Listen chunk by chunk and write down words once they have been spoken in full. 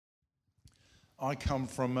I come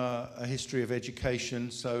from a history of education,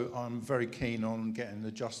 so I'm very keen on getting the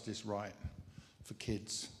justice right for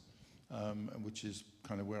kids, which is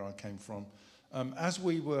kind of where I came from. As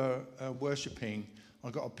we were worshipping, I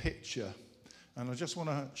got a picture, and I just want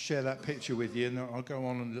to share that picture with you, and I'll go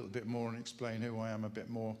on a little bit more and explain who I am a bit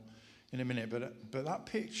more in a minute. But that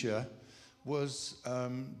picture was,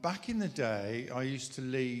 back in the day, I used to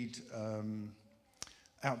lead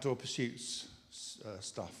outdoor pursuits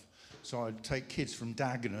stuff. So I'd take kids from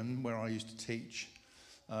Dagenham, where I used to teach,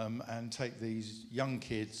 and take these young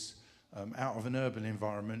kids out of an urban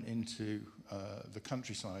environment into the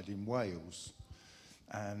countryside in Wales.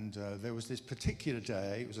 And there was this particular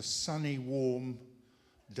day, it was a sunny, warm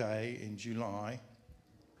day in July,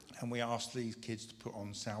 and we asked these kids to put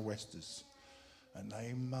on sou'westers. And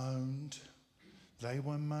they moaned. They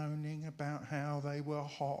were moaning about how they were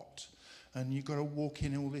hot, and you've got to walk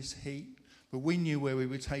in all this heat. But we knew where we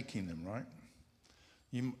were taking them, right?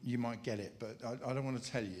 You might get it, but I don't want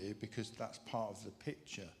to tell you because that's part of the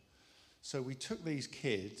picture. So we took these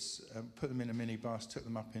kids, put them in a minibus, took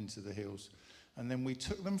them up into the hills, and then we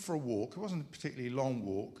took them for a walk. It wasn't a particularly long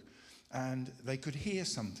walk, and they could hear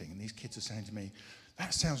something. And these kids are saying to me,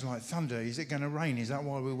 "That sounds like thunder. Is it going to rain? Is that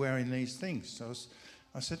why we're wearing these things?" So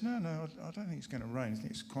I said, no, I don't think it's going to rain. I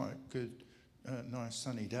think it's quite a good, nice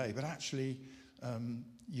sunny day. But actually,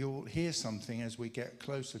 you'll hear something as we get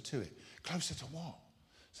closer to it. Closer to what?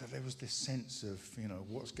 So there was this sense of,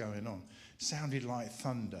 what's going on. It sounded like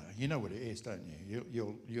thunder. You know what it is, don't you?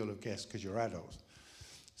 You'll have guessed because you're adults.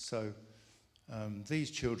 So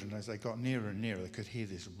these children, as they got nearer and nearer, they could hear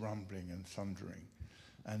this rumbling and thundering.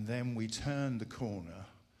 And then we turned the corner,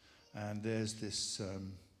 and there's this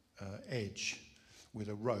edge with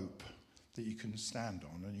a rope that you can stand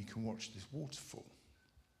on, and you can watch this waterfall.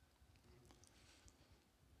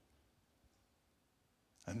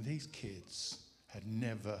 And these kids had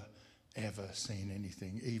never, ever seen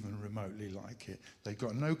anything even remotely like it. They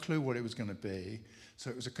got no clue what it was going to be, so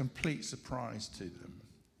it was a complete surprise to them.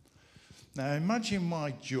 Now imagine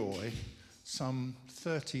my joy some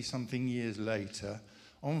 30-something years later.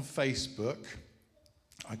 On Facebook,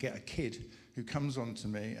 I get a kid who comes on to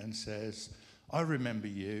me and says, "I remember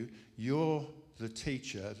you. You're the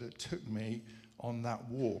teacher that took me on that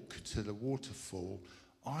walk to the waterfall.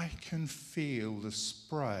 I can feel the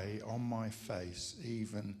spray on my face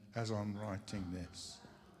even as I'm writing this."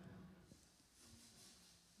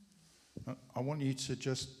 I want you to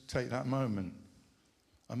just take that moment,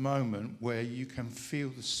 a moment where you can feel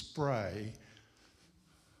the spray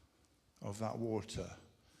of that water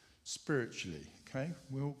spiritually, okay?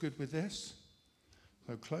 We're all good with this?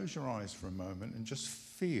 So close your eyes for a moment and just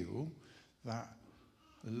feel that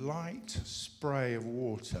light spray of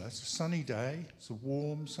water. It's a sunny day. It's a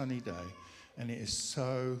warm, sunny day. And it is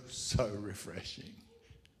so, so refreshing.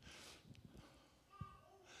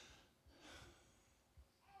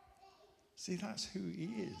 See, that's who he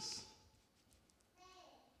is.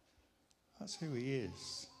 That's who he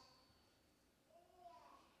is.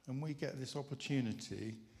 And we get this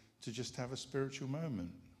opportunity to just have a spiritual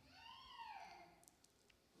moment.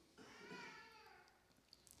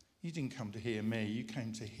 You didn't come to hear me, you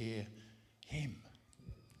came to hear him.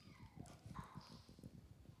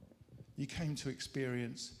 You came to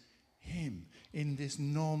experience him in this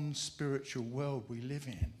non-spiritual world we live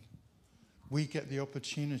in. We get the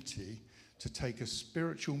opportunity to take a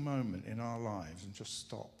spiritual moment in our lives and just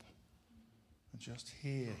stop and just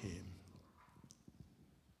hear him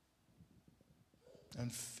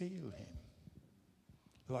and feel him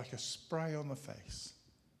like a spray on the face.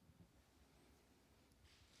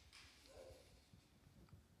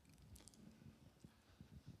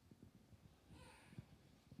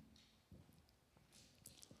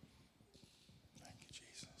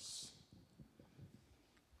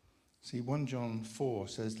 See, 1 John 4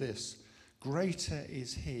 says this: "Greater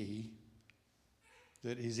is he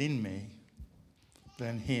that is in me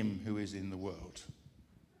than him who is in the world."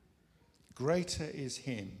 Greater is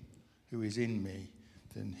him who is in me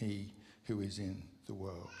than he who is in the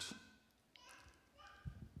world.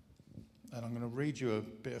 And I'm going to read you a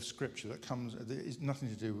bit of scripture that comes, it's nothing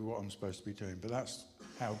to do with what I'm supposed to be doing, but that's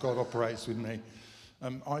how God operates with me.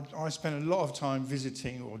 I spent a lot of time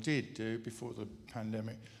visiting, or did do before the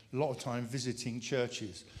pandemic, a lot of time visiting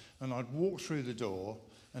churches. And I'd walk through the door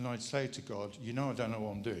and I'd say to God, "You know I don't know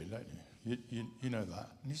what I'm doing, don't you? You know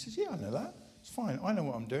that." And he says, "Yeah, I know that. It's fine. I know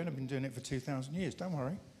what I'm doing. I've been doing it for 2,000 years. Don't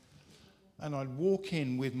worry." And I'd walk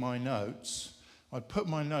in with my notes. I'd put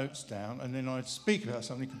my notes down and then I'd speak about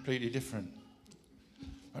something completely different.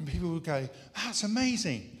 And people would go, "That's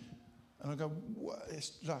amazing." And I go,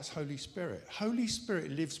 that's Holy Spirit. Holy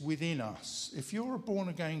Spirit lives within us. If you're a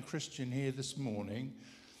born-again Christian here this morning,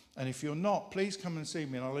 and if you're not, please come and see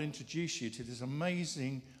me and I'll introduce you to this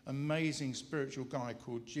amazing, amazing spiritual guy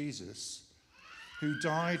called Jesus, who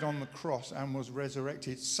died on the cross and was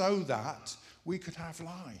resurrected so that we could have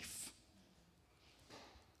life.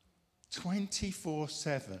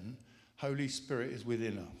 24/7, Holy Spirit is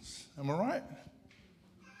within us. Am I right?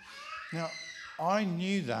 Now, I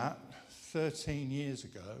knew that 13 years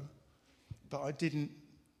ago, but I didn't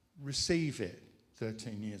receive it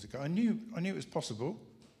 13 years ago. I knew it was possible,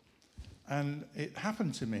 and it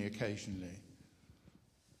happened to me occasionally,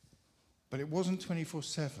 but it wasn't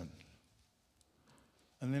 24/7.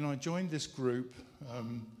 And then I joined this group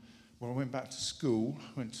where I went back to school,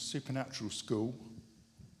 went to supernatural school,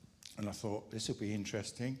 and I thought, this will be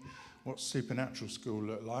interesting. What's supernatural school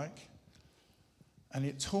look like? And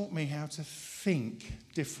it taught me how to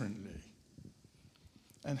think differently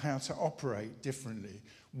and how to operate differently.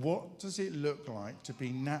 What does it look like to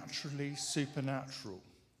be naturally supernatural?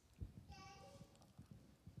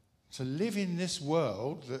 To live in this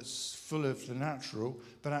world that's full of the natural,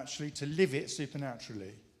 but actually to live it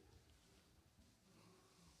supernaturally.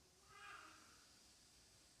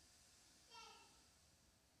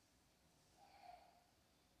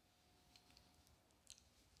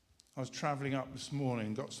 I was travelling up this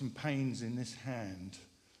morning, got some pains in this hand.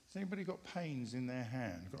 Has anybody got pains in their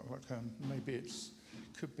hand? Got like maybe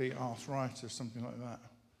could be arthritis, something like that.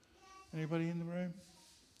 Anybody in the room?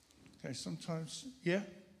 Okay, sometimes, yeah?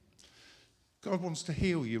 God wants to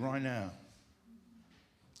heal you right now.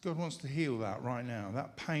 God wants to heal that right now,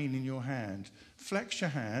 that pain in your hand. Flex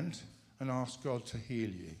your hand and ask God to heal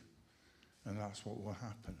you. And that's what will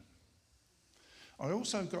happen. I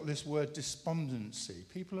also got this word despondency.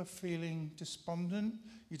 People are feeling despondent.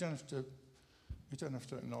 You don't have to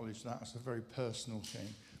acknowledge that. It's a very personal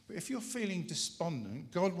thing. But if you're feeling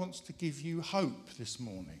despondent, God wants to give you hope this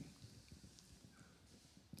morning.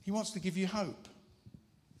 He wants to give you hope.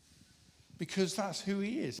 Because that's who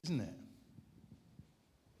he is, isn't it?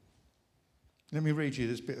 Let me read you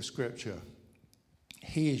this bit of scripture.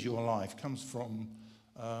 He is your life. Comes from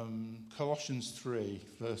Colossians 3,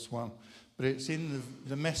 verse 1. But it's in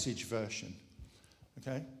the Message version.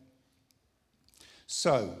 Okay?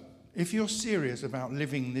 So, if you're serious about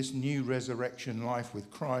living this new resurrection life with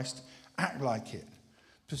Christ, act like it.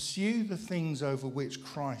 Pursue the things over which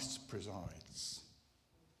Christ presides.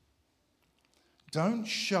 Don't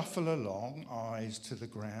shuffle along, eyes to the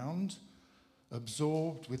ground,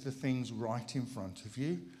 absorbed with the things right in front of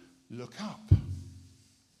you. Look up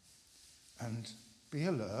and be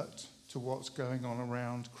alert to what's going on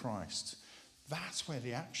around Christ. That's where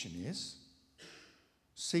the action is.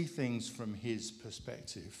 See things from his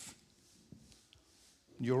perspective.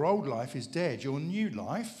 Your old life is dead. Your new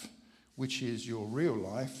life, which is your real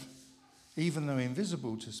life, even though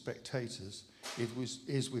invisible to spectators,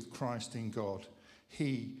 is with Christ in God.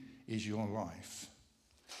 He is your life.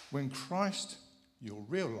 When Christ, your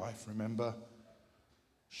real life, remember,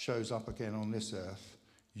 shows up again on this earth,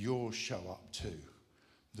 you'll show up too.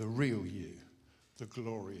 The real you, the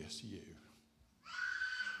glorious you.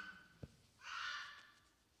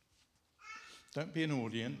 Don't be an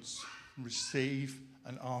audience. Receive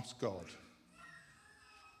and ask God.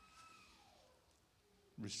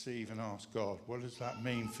 Receive and ask God. What does that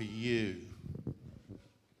mean for you?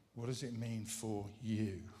 What does it mean for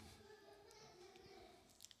you?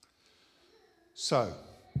 So,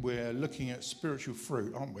 we're looking at spiritual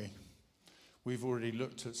fruit, aren't we? We've already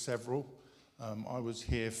looked at several. I was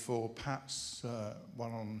here for Pat's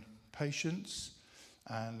one on patience,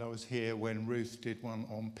 and I was here when Ruth did one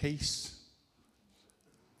on peace.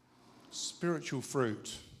 Spiritual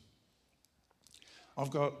fruit.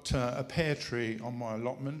 I've got a pear tree on my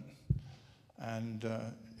allotment, and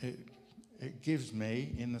it gives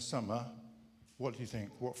me, in the summer, what do you think?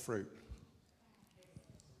 What fruit?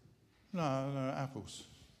 No, apples.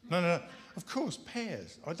 No, of course,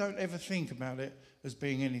 pears. I don't ever think about it as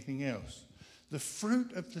being anything else. The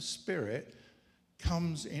fruit of the Spirit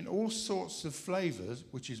comes in all sorts of flavours,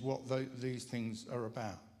 which is what these things are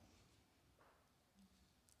about.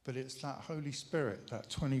 But it's that Holy Spirit, that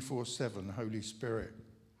 24/7 Holy Spirit.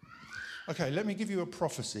 Okay, let me give you a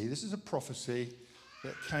prophecy. This is a prophecy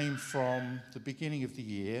that came from the beginning of the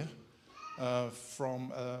year, from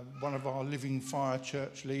one of our Living Fire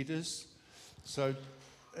church leaders. So,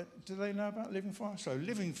 do they know about Living Fire? So,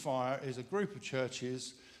 Living Fire is a group of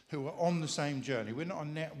churches who are on the same journey. We're not a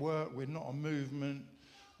network, we're not a movement,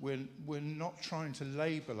 we're not trying to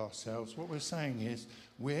label ourselves. What we're saying is,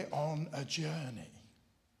 we're on a journey.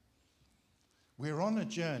 We're on a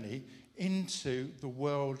journey into the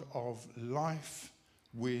world of life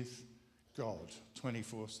with God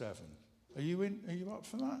 24/7. Are you in? Are you up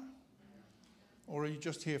for that? Or are you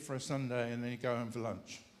just here for a Sunday and then you go home for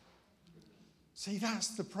lunch? See,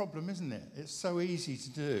 that's the problem, isn't it? It's so easy to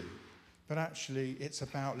do, but actually it's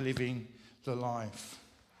about living the life.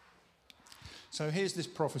 So here's this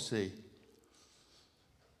prophecy.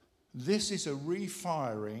 This is a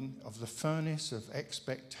refiring of the furnace of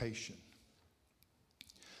expectation.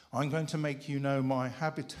 I'm going to make you know my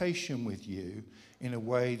habitation with you in a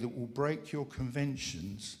way that will break your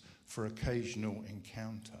conventions for occasional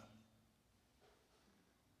encounter.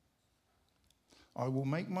 I will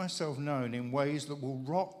make myself known in ways that will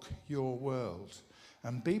rock your world.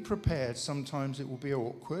 And be prepared, sometimes it will be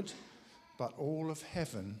awkward, but all of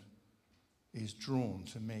heaven is drawn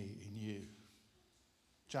to me in you.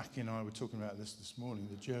 Jackie and I were talking about this morning,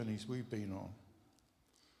 the journeys we've been on.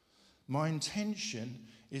 My intention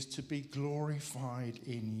is to be glorified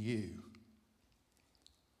in you.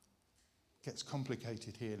 Gets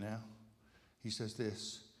complicated here now. He says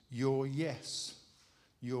this, your yes,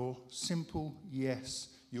 your simple yes,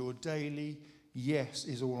 your daily yes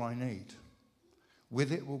is all I need.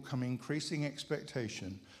 With it will come increasing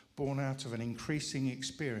expectation, born out of an increasing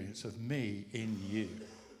experience of me in you.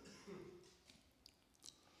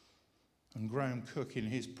 And Graham Cook, in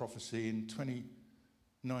his prophecy in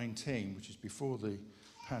 2019, which is before the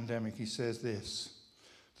pandemic, he says this,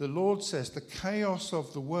 the Lord says the chaos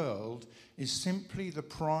of the world is simply the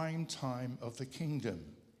prime time of the kingdom.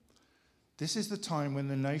 This is the time when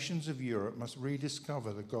the nations of Europe must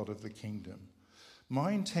rediscover the God of the kingdom.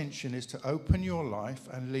 My intention is to open your life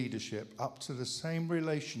and leadership up to the same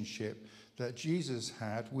relationship that Jesus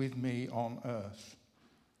had with me on earth.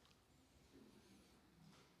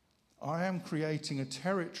 I am creating a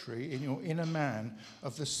territory in your inner man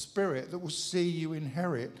of the Spirit that will see you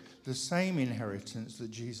inherit the same inheritance that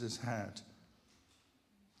Jesus had.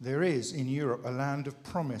 There is in Europe a land of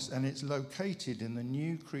promise, and it's located in the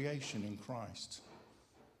new creation in Christ.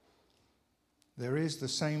 There is the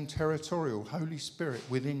same territorial Holy Spirit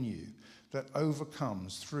within you that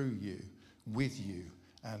overcomes through you, with you,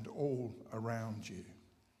 and all around you.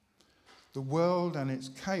 The world and its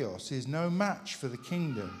chaos is no match for the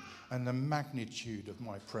kingdom and the magnitude of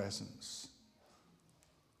my presence.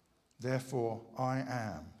 Therefore, I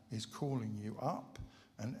am is calling you up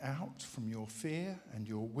and out from your fear and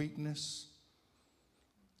your weakness,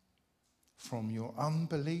 from your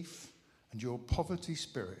unbelief and your poverty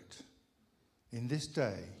spirit. In this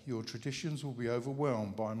day, your traditions will be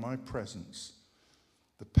overwhelmed by my presence.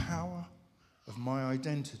 The power of my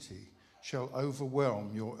identity shall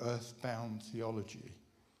overwhelm your earthbound theology.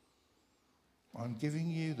 I'm giving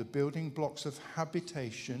you the building blocks of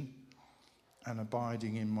habitation and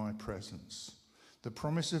abiding in my presence. The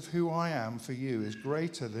promise of who I am for you is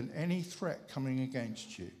greater than any threat coming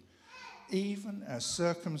against you. Even as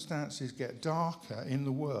circumstances get darker in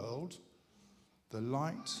the world, the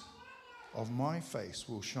light of my face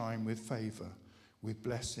will shine with favor, with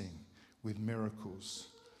blessing, with miracles,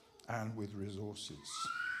 and with resources.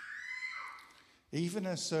 Even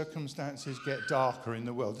as circumstances get darker in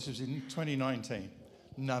the world, this was in 2019,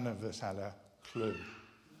 none of us had a clue.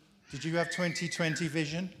 Did you have 2020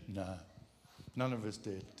 vision? No. None of us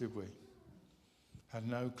did we? Had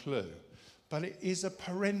no clue. But it is a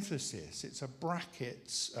parenthesis, it's a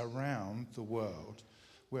brackets around the world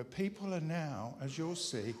where people are now, as you'll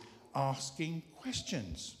see, asking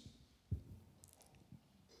questions.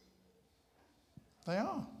 They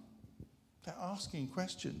are. They're asking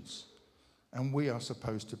questions. And we are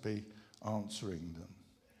supposed to be answering them.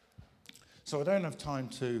 So I don't have time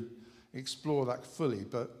to explore that fully,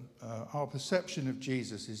 but our perception of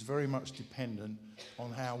Jesus is very much dependent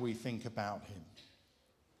on how we think about him.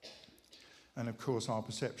 And of course, our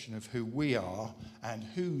perception of who we are and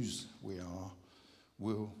whose we are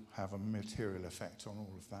will have a material effect on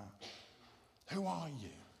all of that. Who are you?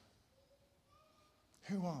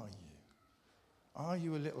 Who are you? Are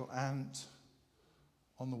you a little ant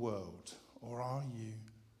on the world? Or are you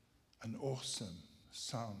an awesome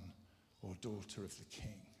son or daughter of the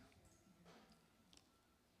King?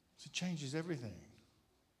 So it changes everything.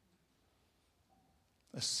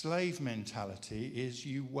 A slave mentality is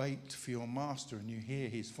you wait for your master and you hear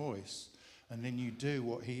his voice and then you do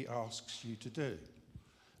what he asks you to do.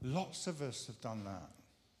 Lots of us have done that.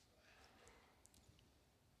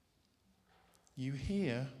 You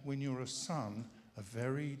hear, when you're a son, a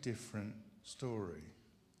very different story.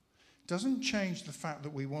 Doesn't change the fact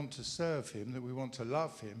that we want to serve him, that we want to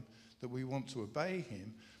love him, that we want to obey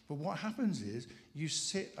him. But what happens is you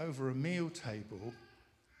sit over a meal table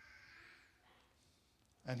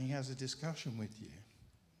and he has a discussion with you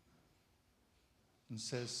and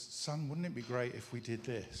says, son, wouldn't it be great if we did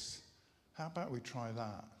this? How about we try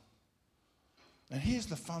that? And here's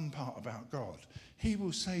the fun part about God. He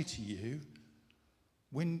will say to you,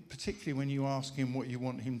 particularly when you ask him what you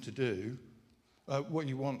want him to do, what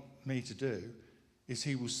you want me to do, is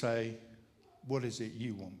he will say, what is it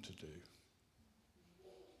you want to do?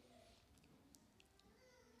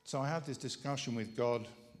 So I had this discussion with God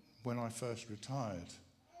when I first retired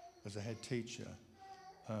as a head teacher.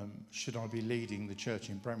 Should I be leading the church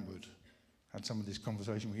in Brentwood? Had some of this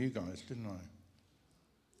conversation with you guys, didn't I?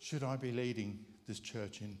 Should I be leading this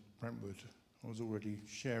church in Brentwood? I was already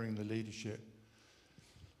sharing the leadership.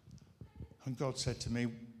 And God said to me,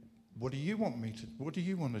 what do you want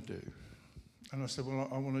to do? And I said, well,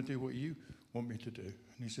 I want to do what you want me to do.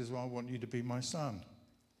 And he says, well, I want you to be my son.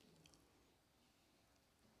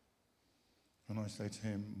 And I say to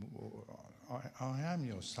him, well, I am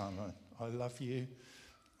your son. I love you.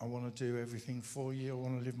 I want to do everything for you. I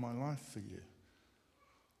want to live my life for you.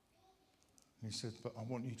 And he said, but I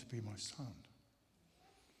want you to be my son.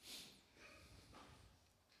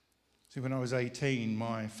 See, when I was 18,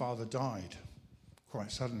 my father died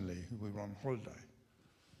quite suddenly. We were on holiday.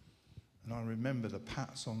 And I remember the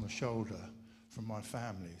pats on the shoulder from my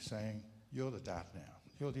family saying, you're the dad now.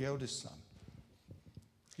 You're the eldest son.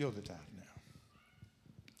 You're the dad now.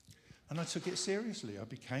 And I took it seriously. I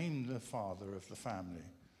became the father of the family.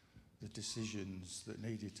 The decisions that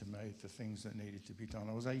needed to be made, the things that needed to be done.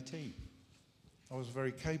 I was 18. I was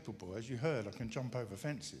very capable. As you heard, I can jump over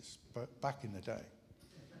fences, but back in the day.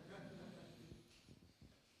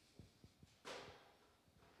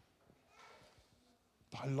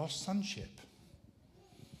 But I lost sonship.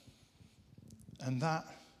 And that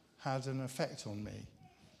had an effect on me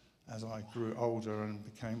as I grew older and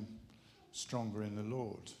became stronger in the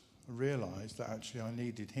Lord. I realised that actually I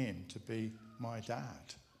needed him to be my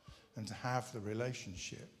dad and to have the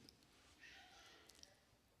relationship.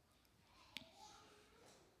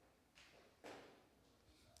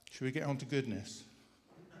 Should we get on to goodness?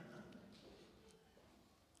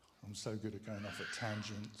 I'm so good at going off at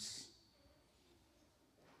tangents.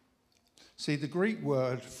 See, the Greek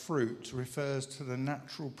word fruit refers to the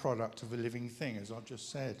natural product of a living thing, as I've just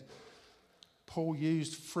said. Paul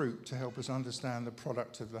used fruit to help us understand the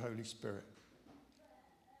product of the Holy Spirit.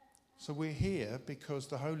 So we're here because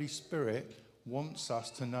the Holy Spirit wants us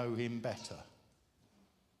to know him better.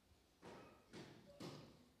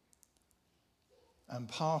 And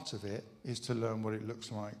part of it is to learn what it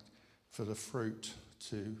looks like for the fruit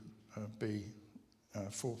to be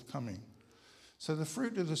forthcoming. So the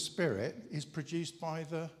fruit of the Spirit is produced by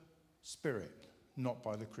the Spirit, not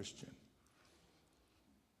by the Christian.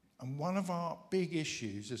 And one of our big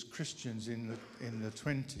issues as Christians in the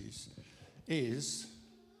 20s is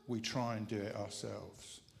we try and do it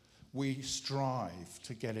ourselves. We strive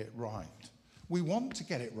to get it right. We want to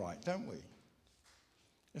get it right, don't we?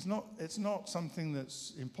 It's not something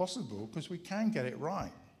that's impossible because we can get it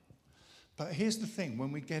right. But here's the thing,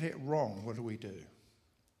 when we get it wrong, what do?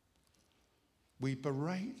 We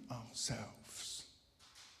berate ourselves.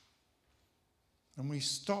 And we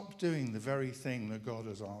stop doing the very thing that God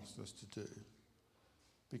has asked us to do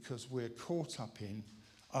because we're caught up in,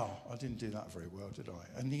 I didn't do that very well, did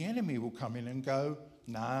I? And the enemy will come in and go,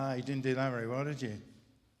 nah, you didn't do that very well, did you?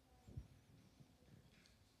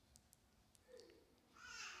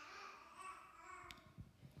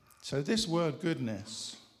 So this word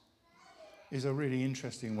goodness is a really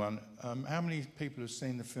interesting one. How many people have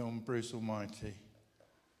seen the film Bruce Almighty?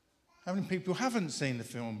 How many people haven't seen the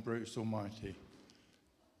film Bruce Almighty?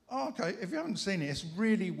 Oh, okay, if you haven't seen it, it's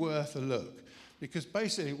really worth a look. Because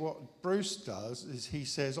basically what Bruce does is he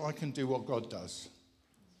says, I can do what God does.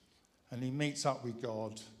 And he meets up with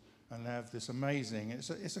God and they have this amazing,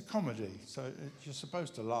 it's a comedy, so you're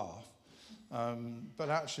supposed to laugh. But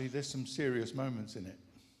actually there's some serious moments in it.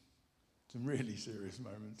 Some really serious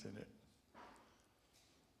moments in it.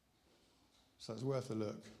 So it's worth a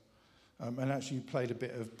look. And actually you played a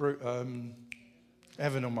bit of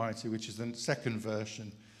Evan Almighty, which is the second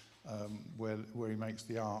version, where he makes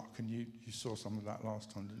the ark, and you saw some of that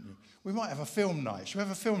last time, didn't you? We might have a film night. Should we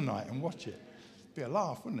have a film night and watch it? It'd be a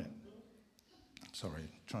laugh, wouldn't it? Sorry,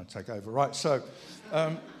 trying to take over. Right, so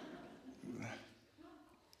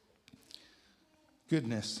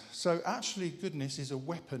goodness. So actually goodness is a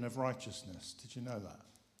weapon of righteousness. Did you know that?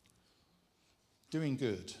 Doing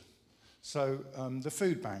good. So the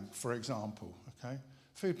Food Bank, for example, okay?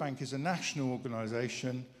 Food Bank is a national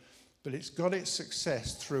organisation, but it's got its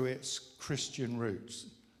success through its Christian roots.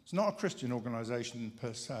 It's not a Christian organisation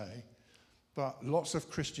per se, but lots of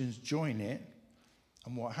Christians join it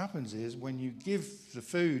And what happens is when you give the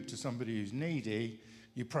food to somebody who's needy,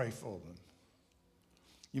 you pray for them.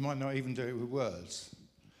 You might not even do it with words.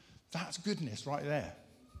 That's goodness right there.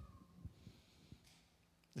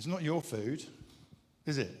 It's not your food,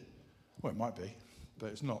 is it? Well, it might be, but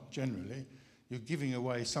it's not generally. You're giving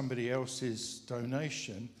away somebody else's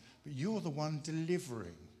donation, but you're the one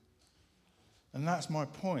delivering. And that's my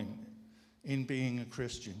point in being a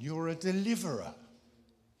Christian. You're a deliverer.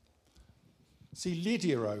 See,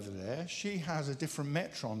 Lydia over there, she has a different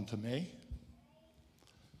metron to me.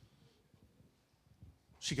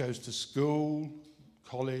 She goes to school,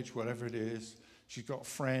 college, whatever it is. She's got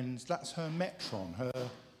friends. That's her metron, her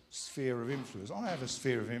sphere of influence. I have a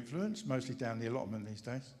sphere of influence, mostly down the allotment these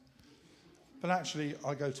days. But actually,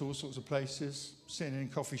 I go to all sorts of places, sitting in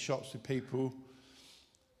coffee shops with people.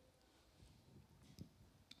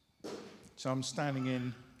 So I'm standing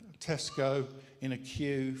in Tesco in a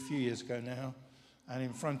queue a few years ago now, and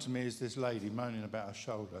in front of me is this lady moaning about her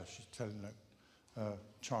shoulder. She's telling her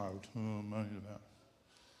child, moaning about.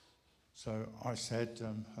 So I said,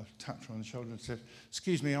 I tapped her on the shoulder and said,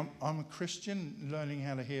 excuse me, I'm a Christian learning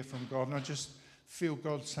how to hear from God, and I just feel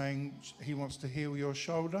God saying he wants to heal your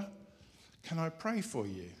shoulder. Can I pray for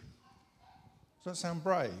you? Does that sound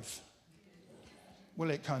brave? Well,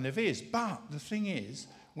 it kind of is. But the thing is,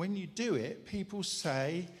 when you do it, people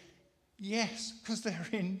say yes, because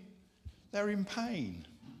they're in pain.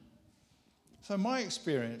 So my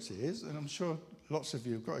experience is, and I'm sure lots of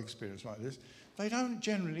you have got experience like this, they don't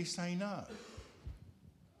generally say no.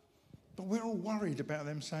 But we're all worried about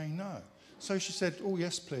them saying no. So she said, oh,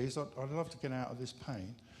 yes, please, I'd love to get out of this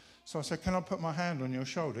pain. So I said, can I put my hand on your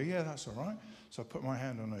shoulder? Yeah, that's all right. So I put my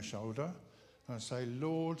hand on her shoulder, and I say,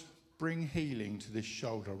 Lord, bring healing to this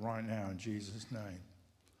shoulder right now in Jesus' name.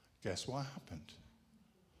 Guess what happened?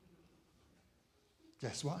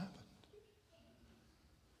 Guess what happened?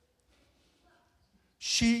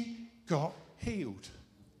 She got healed.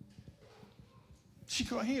 She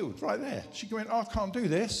got healed right there. She went, oh, I can't do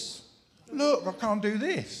this. Look, I can't do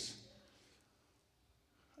this.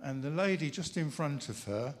 And the lady just in front of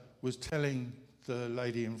her was telling the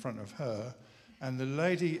lady in front of her, and the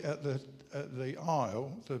lady at the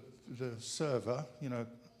aisle, the server, you know,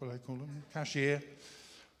 what do they call them, cashier,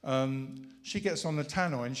 she gets on the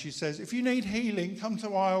tannoy and she says, if you need healing, come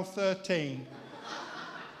to aisle 13.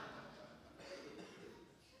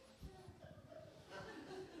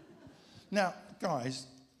 Now, guys,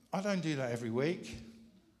 I don't do that every week,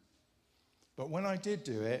 but when I did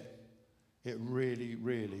do it, it really,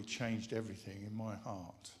 really changed everything in my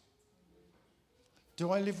heart.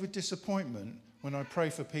 Do I live with disappointment when I pray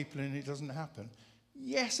for people and it doesn't happen?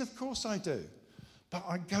 Yes, of course I do. But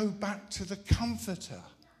I go back to the Comforter,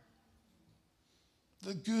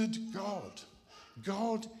 the good God.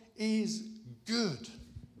 God is good.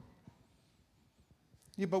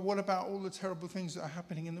 Yeah, but what about all the terrible things that are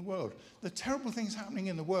happening in the world? The terrible things happening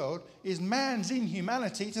in the world is man's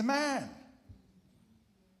inhumanity to man.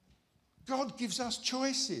 God gives us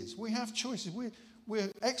choices. We have choices. We're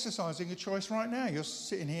exercising a choice right now. You're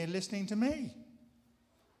sitting here listening to me.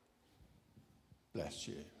 Bless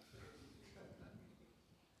you.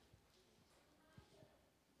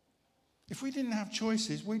 If we didn't have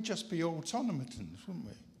choices, we'd just be automatons, wouldn't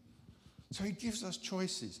we? So he gives us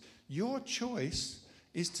choices. Your choice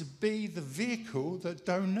is to be the vehicle that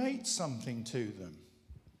donates something to them.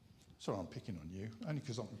 Sorry, I'm picking on you, only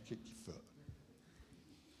because I can kick your foot.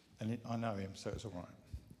 And I know him, so it's all right.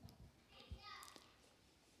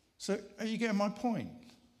 So are you getting my point?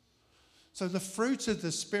 So the fruit of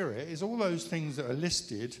the Spirit is all those things that are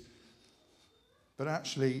listed, but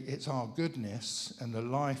actually it's our goodness and the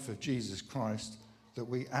life of Jesus Christ that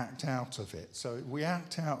we act out of it. So we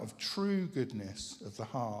act out of true goodness of the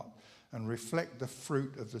heart and reflect the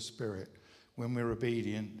fruit of the Spirit when we're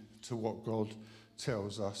obedient to what God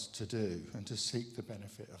tells us to do and to seek the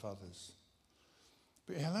benefit of others.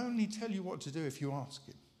 But he'll only tell you what to do if you ask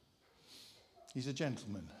him. He's a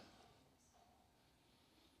gentleman.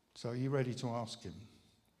 So are you ready to ask him?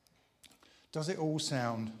 Does it all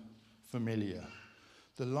sound familiar?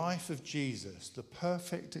 The life of Jesus, the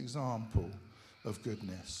perfect example of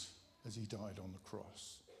goodness as he died on the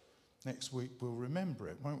cross. Next week we'll remember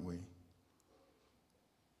it, won't we?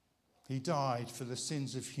 He died for the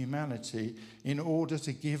sins of humanity in order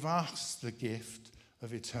to give us the gift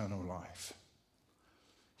of eternal life.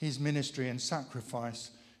 His ministry and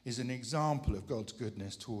sacrifice is an example of God's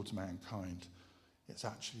goodness towards mankind. It's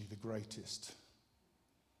actually the greatest.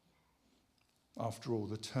 After all,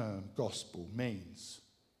 the term gospel means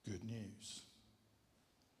good news.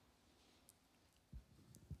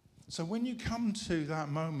 So when you come to that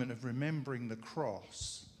moment of remembering the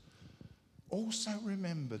cross, also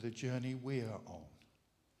remember the journey we are on.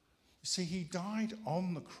 You see, he died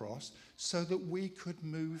on the cross so that we could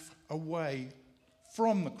move away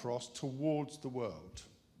from the cross towards the world.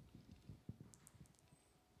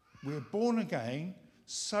 We're born again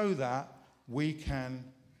so that we can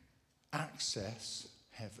access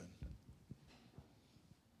heaven.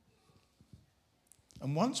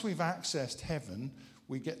 And once we've accessed heaven,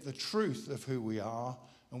 we get the truth of who we are,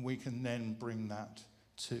 and we can then bring that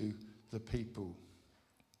to the people.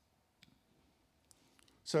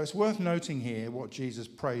 So it's worth noting here what Jesus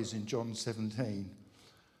prays in John 17.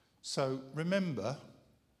 So remember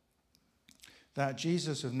that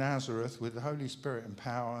Jesus of Nazareth, with the Holy Spirit and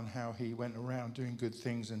power, and how he went around doing good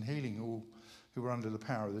things and healing all who were under the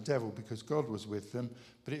power of the devil, because God was with them.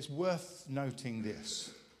 But it's worth noting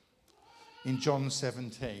this. In John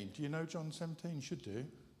 17. Do you know John 17? You should do.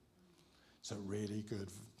 It's a really good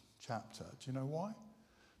chapter. Do you know why?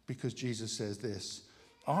 Because Jesus says this: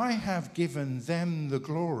 I have given them the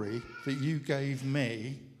glory that you gave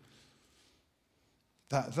me,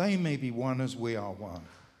 that they may be one as we are one,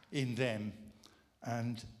 in them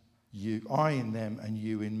and you, I in them and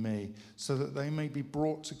you in me, so that they may be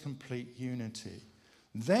brought to complete unity.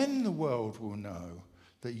 Then the world will know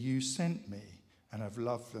that you sent me and have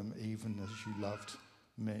loved them even as you loved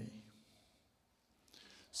me.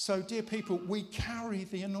 So, dear people, we carry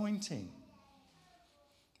the anointing.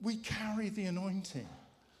 We carry the anointing.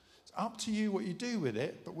 It's up to you what you do with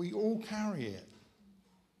it, but we all carry it.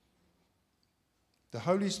 The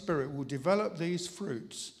Holy Spirit will develop these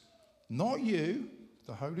fruits. Not you.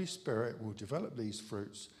 The Holy Spirit will develop these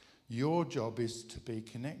fruits. Your job is to be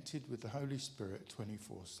connected with the Holy Spirit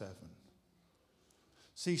 24/7.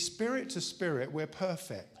 See, spirit to spirit, we're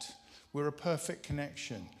perfect. We're a perfect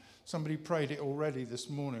connection. Somebody prayed it already this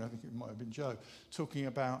morning, I think it might have been Joe, talking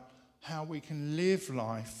about how we can live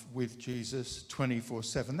life with Jesus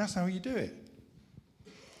 24/7. That's how you do it.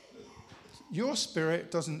 Your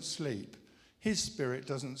spirit doesn't sleep. His spirit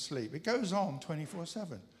doesn't sleep. It goes on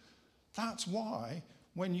 24/7. That's why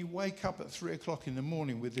when you wake up at 3 o'clock in the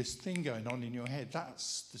morning with this thing going on in your head,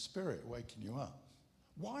 that's the Spirit waking you up.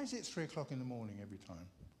 Why is it 3 o'clock in the morning every time?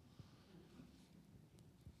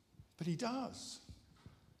 But he does.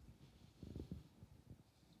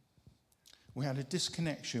 We had a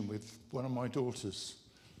disconnection with one of my daughters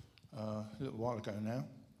a little while ago now,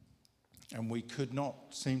 and we could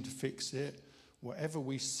not seem to fix it. Whatever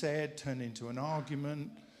we said turned into an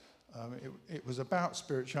argument. It was about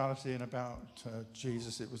spirituality and about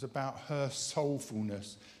Jesus. It was about her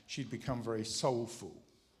soulfulness. She'd become very soulful.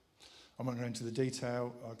 I'm not going into the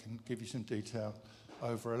detail. I can give you some detail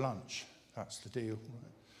over a lunch. That's the deal.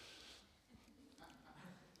 Right?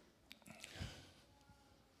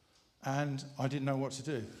 And I didn't know what to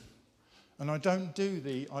do. And I don't do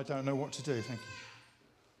the I don't know what to do. Thank you.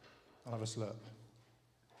 I'll have a slurp.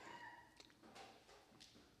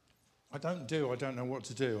 I don't know what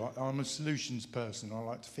to do. I'm a solutions person. I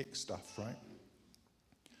like to fix stuff, right?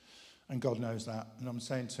 And God knows that. And I'm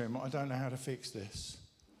saying to him, I don't know how to fix this.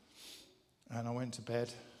 And I went to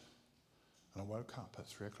bed and I woke up at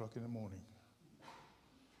 3 o'clock in the morning.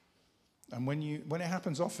 And when it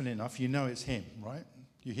happens often enough, you know it's him, right?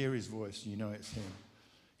 You hear his voice, you know it's him.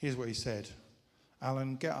 Here's what he said: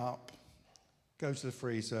 Alan, get up, go to the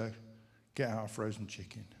freezer, get out a frozen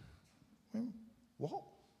chicken. I went, what?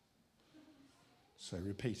 So he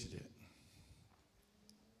repeated it.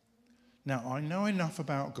 Now, I know enough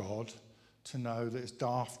about God to know that it's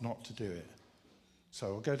daft not to do it. So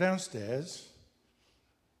I'll go downstairs,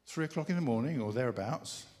 3 o'clock in the morning or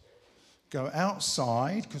thereabouts, go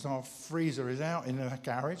outside, because our freezer is out in the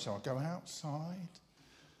garage, so I'll go outside,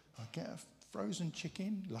 I'll get a frozen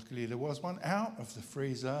chicken, luckily there was one, out of the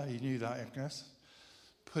freezer, he knew that, I guess,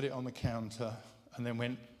 put it on the counter, and then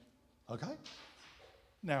went, okay,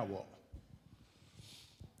 now what?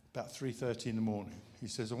 About 3:30 in the morning. He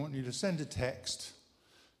says, I want you to send a text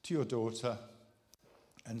to your daughter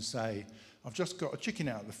and say, I've just got a chicken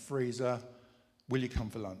out of the freezer. Will you come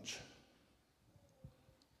for lunch?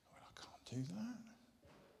 I can't do that.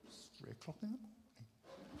 It's 3 o'clock in the morning.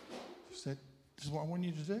 He said, this is what I want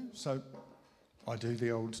you to do. So I do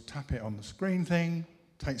the old tap it on the screen thing.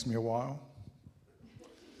 Takes me a while.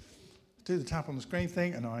 Do the tap on the screen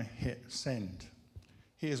thing and I hit send.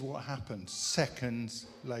 Here's what happened seconds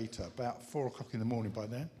later, about 4 o'clock in the morning by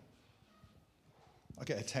then. I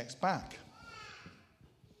get a text back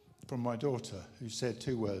from my daughter who said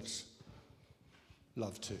 2 words: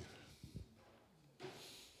 love to.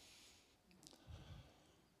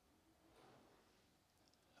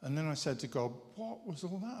 And then I said to God, what was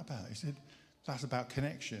all that about? He said, that's about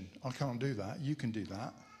connection. I can't do that. You can do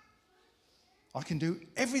that. I can do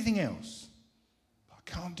everything else, but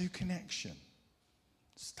I can't do connection.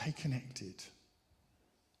 Stay connected.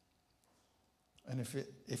 And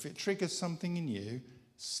if it triggers something in you,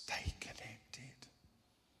 stay connected.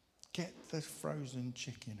 Get the frozen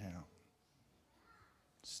chicken out.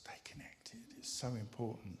 Stay connected. It's so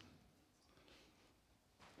important.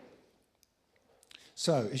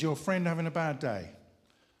 So, is your friend having a bad day?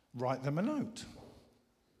 Write them a note.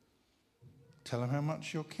 Tell them how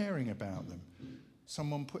much you're caring about them.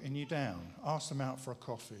 Someone putting you down, ask them out for a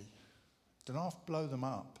coffee. Don't have to blow them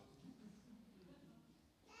up.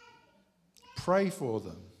 Pray for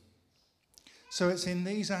them. So it's in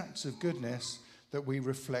these acts of goodness that we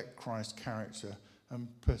reflect Christ's character and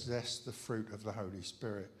possess the fruit of the Holy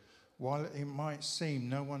Spirit. While it might seem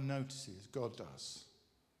no one notices, God does.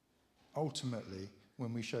 Ultimately,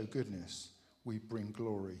 when we show goodness, we bring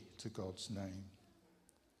glory to God's name.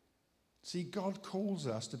 See, God calls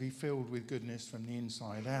us to be filled with goodness from the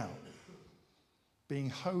inside out, being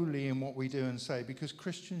holy in what we do and say, because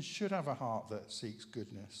Christians should have a heart that seeks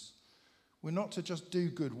goodness. We're not to just do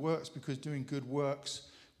good works, because doing good works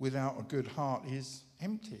without a good heart is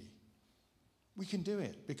empty. We can do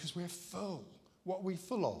it because we're full. What are we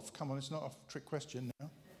full of? Come on, it's not a trick question now.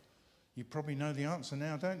 You probably know the answer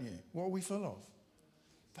now, don't you? What are we full of?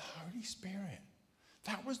 The Holy Spirit.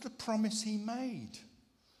 That was the promise he made.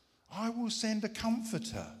 I will send a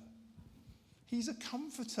comforter. He's a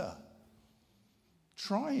comforter.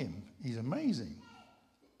 Try him. He's amazing.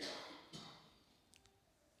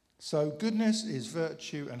 So goodness is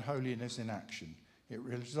virtue and holiness in action. It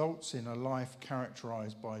results in a life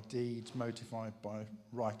characterized by deeds motivated by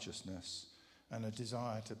righteousness and a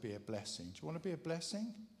desire to be a blessing. Do you want to be a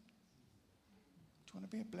blessing? Do you want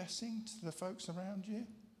to be a blessing to the folks around you?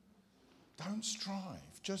 Don't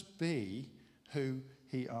strive. Just be who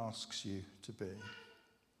he asks you to be.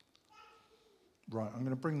 Right, I'm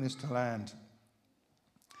going to bring this to land.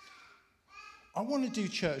 I want to do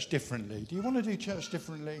church differently. Do you want to do church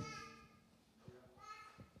differently?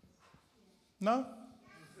 No?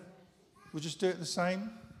 We'll just do it the same?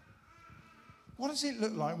 What does it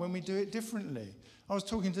look like when we do it differently? I was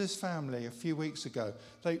talking to this family a few weeks ago.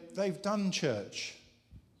 They've done church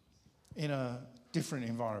in a different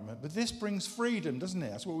environment, but this brings freedom, doesn't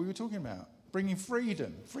it? That's what we were talking about. Bringing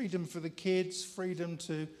freedom. Freedom for the kids, freedom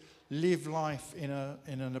to live life in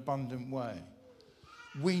an abundant way.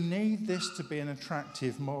 We need this to be an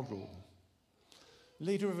attractive model.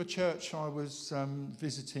 Leader of a church I was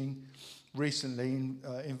visiting recently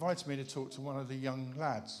invited me to talk to one of the young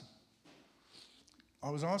lads. I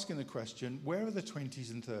was asking the question, where are the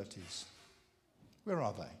 20s and 30s? Where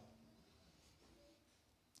are they?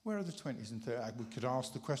 Where are the 20s and 30s? We could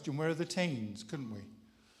ask the question, where are the teens, couldn't we?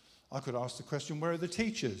 I could ask the question, where are the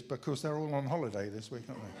teachers? Because they're all on holiday this week,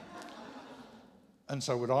 aren't they? And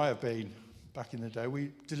so would I have been back in the day.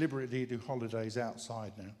 We deliberately do holidays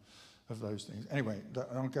outside now of those things. Anyway,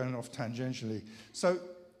 I'm going off tangentially. So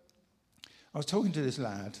I was talking to this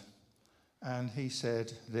lad, and he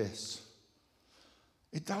said this.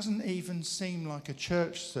 It doesn't even seem like a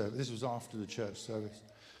church service. This was after the church service.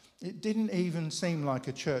 It didn't even seem like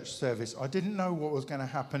a church service. I didn't know what was going to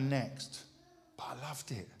happen next, but I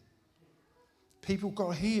loved it. People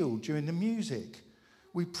got healed during the music.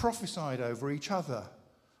 We prophesied over each other.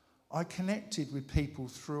 I connected with people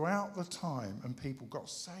throughout the time, and people got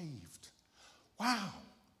saved. Wow.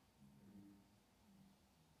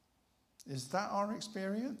 Is that our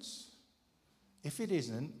experience? If it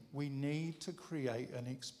isn't, we need to create an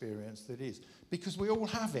experience that is. Because we all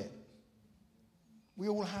have it. We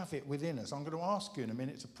all have it within us. I'm going to ask you in a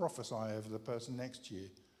minute to prophesy over the person next to you.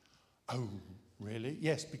 Oh, really?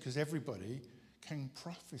 Yes, because everybody can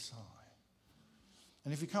prophesy.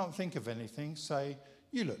 And if you can't think of anything, say,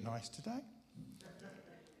 you look nice today.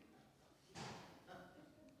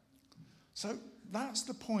 So that's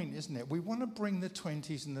the point, isn't it? We want to bring the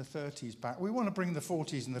 20s and the 30s back. We want to bring the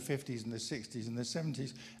 40s and the 50s and the 60s and the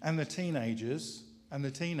 70s and the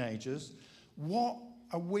teenagers. What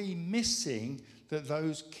are we missing that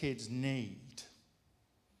those kids need?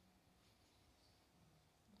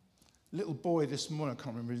 Little boy this morning, I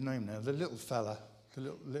can't remember his name now, the little fella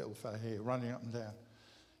here running up and down.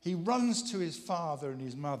 He runs to his father and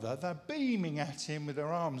his mother. They're beaming at him with their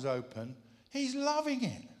arms open. He's loving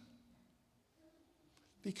it.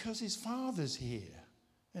 Because his father's here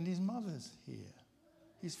and his mother's here.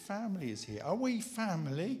 His family is here. Are we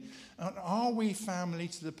family? And are we family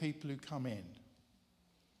to the people who come in?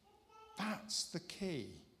 That's the key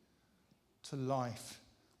to life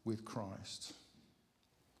with Christ.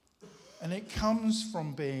 And it comes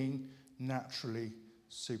from being naturally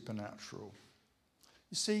supernatural.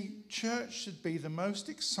 You see, church should be the most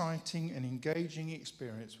exciting and engaging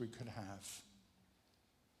experience we could have.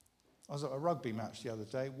 I was at a rugby match the other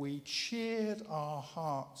day. We cheered our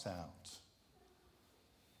hearts out.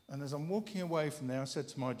 And as I'm walking away from there, I said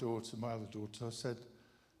to my daughter, my other daughter, I said,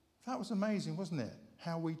 that was amazing, wasn't it?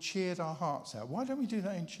 How we cheered our hearts out. Why don't we do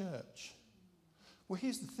that in church? Well,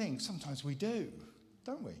 here's the thing. Sometimes we do,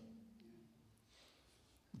 don't we?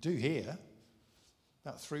 We do here.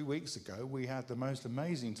 About 3 weeks ago, we had the most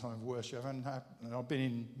amazing time of worship I've had, and I've been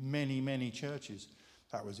in many, many churches.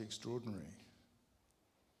 That was extraordinary.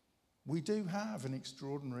 We do have an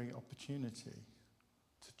extraordinary opportunity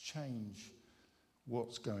to change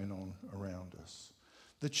what's going on around us.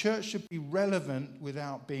 The church should be relevant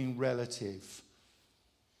without being relative.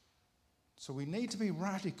 So we need to be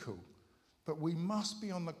radical, but we must be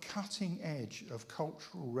on the cutting edge of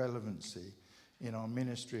cultural relevancy in our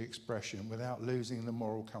ministry expression without losing the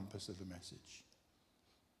moral compass of the message.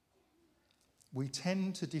 We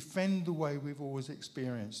tend to defend the way we've always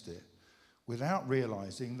experienced it without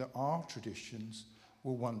realizing that our traditions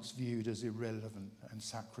were once viewed as irrelevant and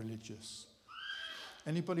sacrilegious.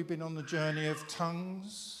 Anybody been on the journey of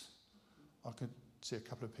tongues? I could see a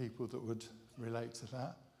couple of people that would relate to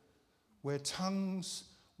that. Where tongues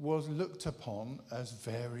was looked upon as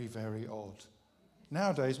very, very odd.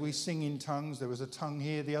 Nowadays, we sing in tongues. There was a tongue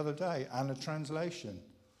here the other day and a translation.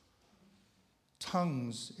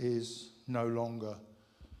 Tongues is no longer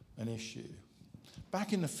an issue.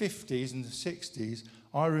 Back in the 50s and the 60s,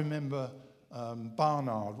 I remember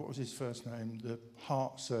Barnard, what was his first name? The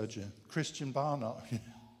heart surgeon, Christian Barnard.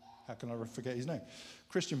 How can I forget his name?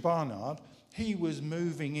 Christian Barnard, he was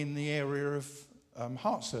moving in the area of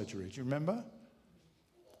heart surgery. Do you remember?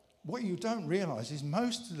 What you don't realise is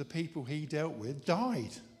most of the people he dealt with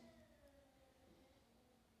died.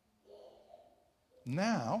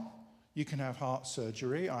 Now, you can have heart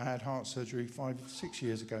surgery. I had heart surgery 5-6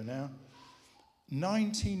 years ago now.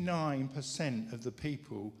 99% of the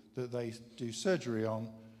people that they do surgery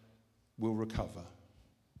on will recover.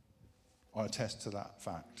 I attest to that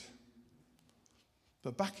fact.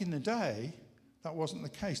 But back in the day, that wasn't the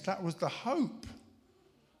case. That was the hope.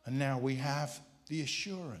 And now we have the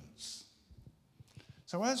assurance.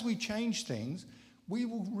 So as we change things, we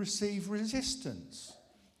will receive resistance.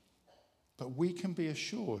 But we can be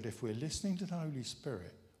assured if we're listening to the Holy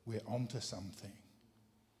Spirit, we're onto something.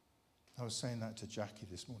 I was saying that to Jackie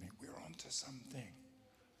this morning. We're onto something.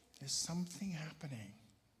 There's something happening.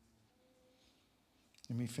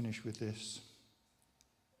 Let me finish with this.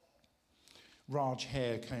 Raj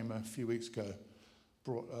Hare came a few weeks ago,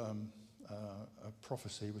 brought a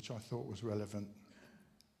prophecy which I thought was relevant.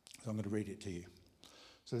 So I'm going to read it to you.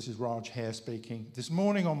 So this is Raj Hare speaking. This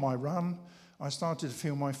morning on my run, I started to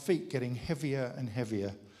feel my feet getting heavier and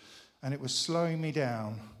heavier, and it was slowing me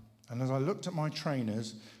down. And as I looked at my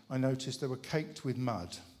trainers, I noticed they were caked with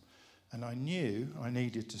mud, and I knew I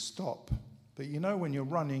needed to stop. But you know, when you're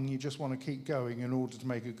running, you just want to keep going in order to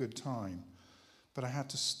make a good time. But I had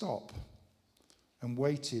to stop and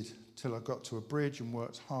waited till I got to a bridge and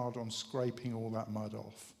worked hard on scraping all that mud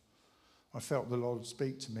off. I felt the Lord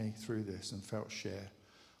speak to me through this and felt share.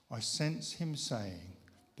 I sense him saying,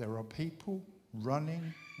 there are people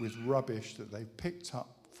running with rubbish that they've picked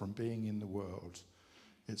up from being in the world.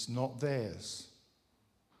 It's not theirs.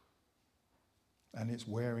 And it's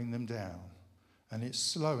wearing them down. And it's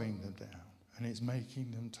slowing them down. And it's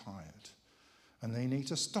making them tired. And they need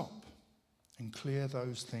to stop and clear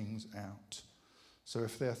those things out. So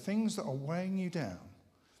if there are things that are weighing you down,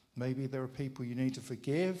 maybe there are people you need to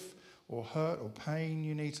forgive, or hurt or pain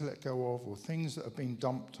you need to let go of, or things that have been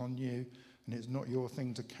dumped on you and it's not your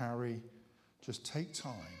thing to carry, just take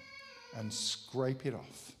time and scrape it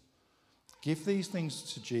off. Give these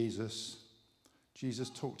things to Jesus. Jesus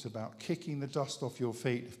talked about kicking the dust off your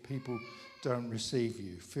feet if people don't receive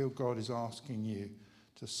you. Feel God is asking you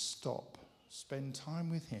to stop, spend time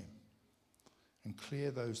with him and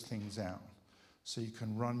clear those things out so you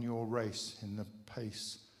can run your race in the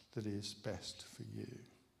pace that is best for you.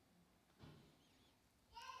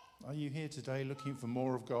 Are you here today looking for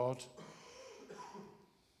more of God?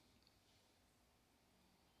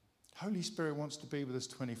 Holy Spirit wants to be with us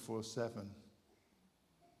 24/7.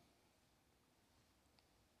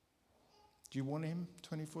 Do you want him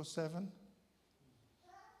 24/7?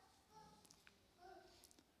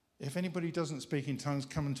 If anybody doesn't speak in tongues,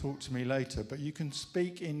 come and talk to me later, but you can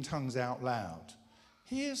speak in tongues out loud.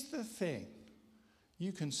 Here's the thing.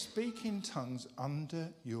 You can speak in tongues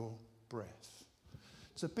under your breath.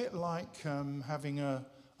 It's a bit like having a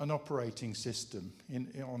an operating system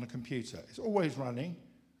on a computer. It's always running,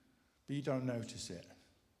 but you don't notice it.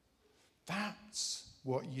 That's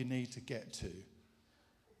what you need to get to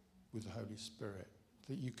with the Holy Spirit,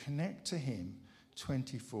 that you connect to him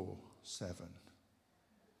 24/7.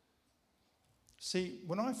 See,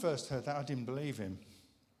 when I first heard that, I didn't believe him.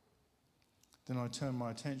 Then I turned my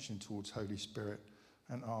attention towards Holy Spirit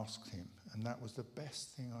and asked him, and that was the best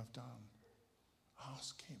thing I've done.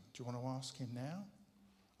 Ask him. Do you want to ask him now?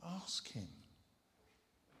 Ask him.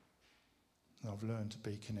 And I've learned to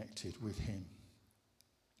be connected with him.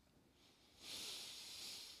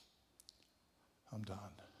 I'm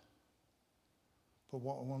done. But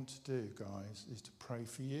what I want to do, guys, is to pray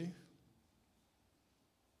for you.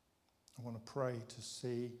 I want to pray to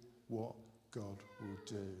see what God will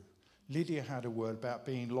do. Lydia had a word about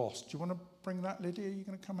being lost. Do you want to bring that, Lydia? Are you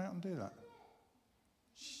going to come out and do that?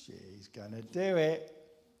 She's going to do it.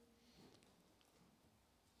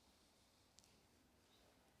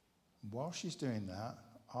 While she's doing that,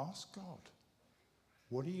 ask God,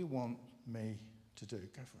 what do you want me to do?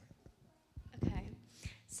 Go for it. Okay,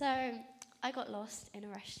 so I got lost in a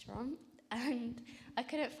restaurant and I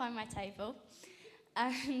couldn't find my table.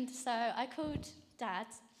 And so I called Dad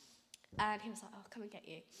and he was like, I'll come and get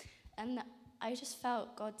you. And I just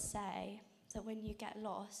felt God say that when you get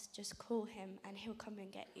lost, just call him and he'll come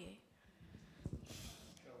and get you.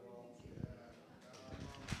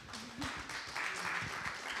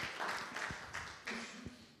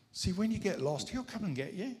 See, when you get lost, he'll come and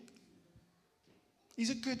get you.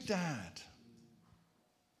 He's a good dad.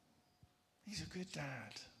 He's a good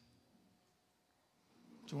dad.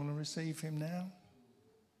 Do you want to receive him now?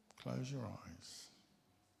 Close your eyes.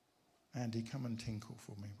 Andy, come and tinkle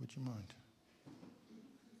for me. Would you mind?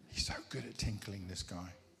 He's so good at tinkling, this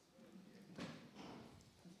guy.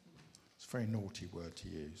 It's a very naughty word to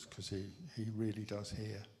use because he really does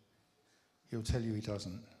hear. He'll tell you he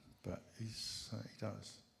doesn't, but he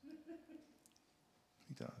does.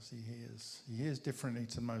 He does. He hears. He hears differently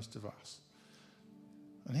to most of us.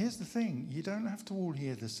 And here's the thing. You don't have to all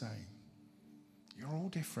hear the same. You're all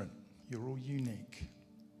different. You're all unique.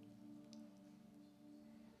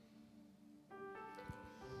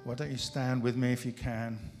 Why don't you stand with me if you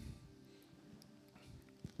can?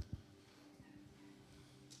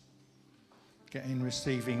 Get in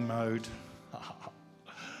receiving mode.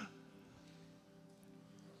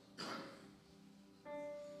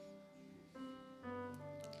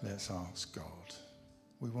 Let's ask God.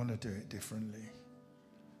 We want to do it differently.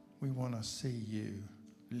 We want to see you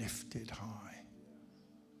lifted high.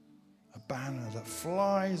 A banner that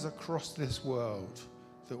flies across this world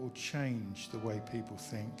that will change the way people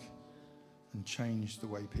think and change the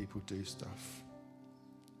way people do stuff.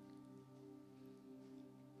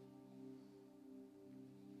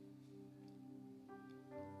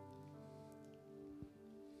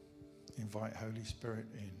 Invite Holy Spirit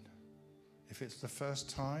in. If it's the first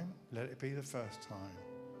time, let it be the first time.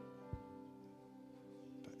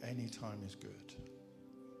 But any time is good.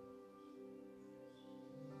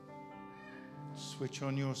 Switch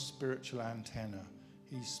on your spiritual antenna.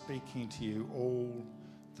 He's speaking to you all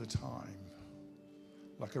the time,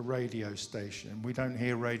 like a radio station. We don't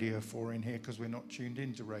hear Radio 4 in here because we're not tuned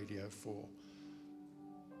into Radio 4.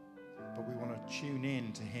 But we want to tune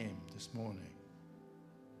in to him this morning.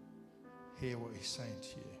 Hear what he's saying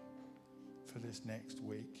to you for this next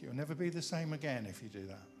week. You'll never be the same again if you do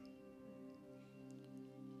that.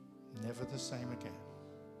 Never the same again.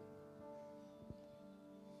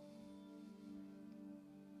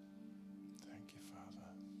 Thank you, Father.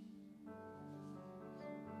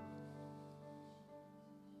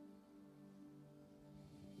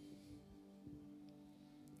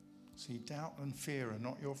 See, doubt and fear are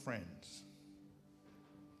not your friends.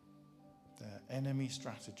 They're enemy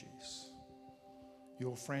strategies.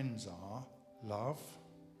 Your friends are love,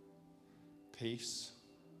 peace,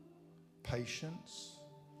 patience,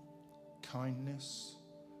 kindness,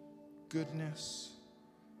 goodness,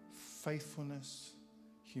 faithfulness,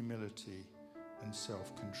 humility, and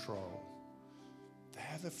self-control.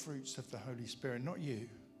 They're the fruits of the Holy Spirit, not you.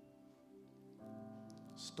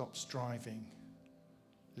 Stop striving.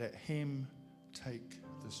 Let him take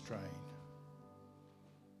the strain.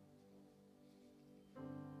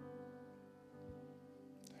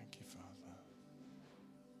 Thank you, Father.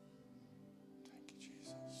 Thank you,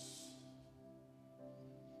 Jesus.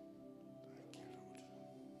 Thank you,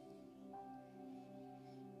 Lord.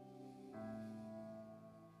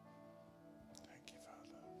 Thank you,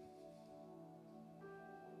 Father.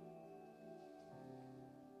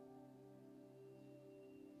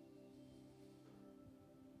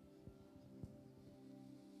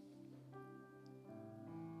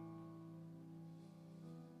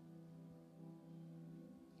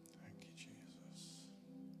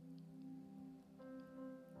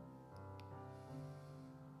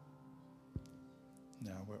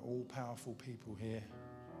 We're all powerful people here.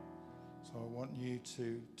 So I want you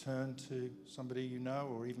to turn to somebody you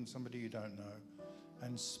know or even somebody you don't know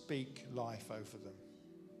and speak life over them.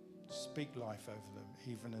 Speak life over them,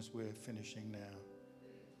 even as we're finishing now.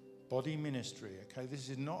 Body ministry, okay? This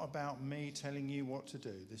is not about me telling you what to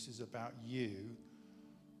do. This is about you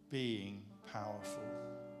being powerful.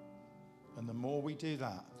 And the more we do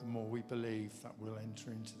that, the more we believe that we'll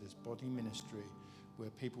enter into this body ministry where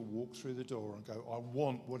people walk through the door and go, I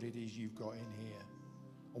want what it is you've got in here.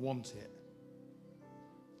 I want it.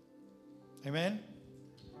 Amen?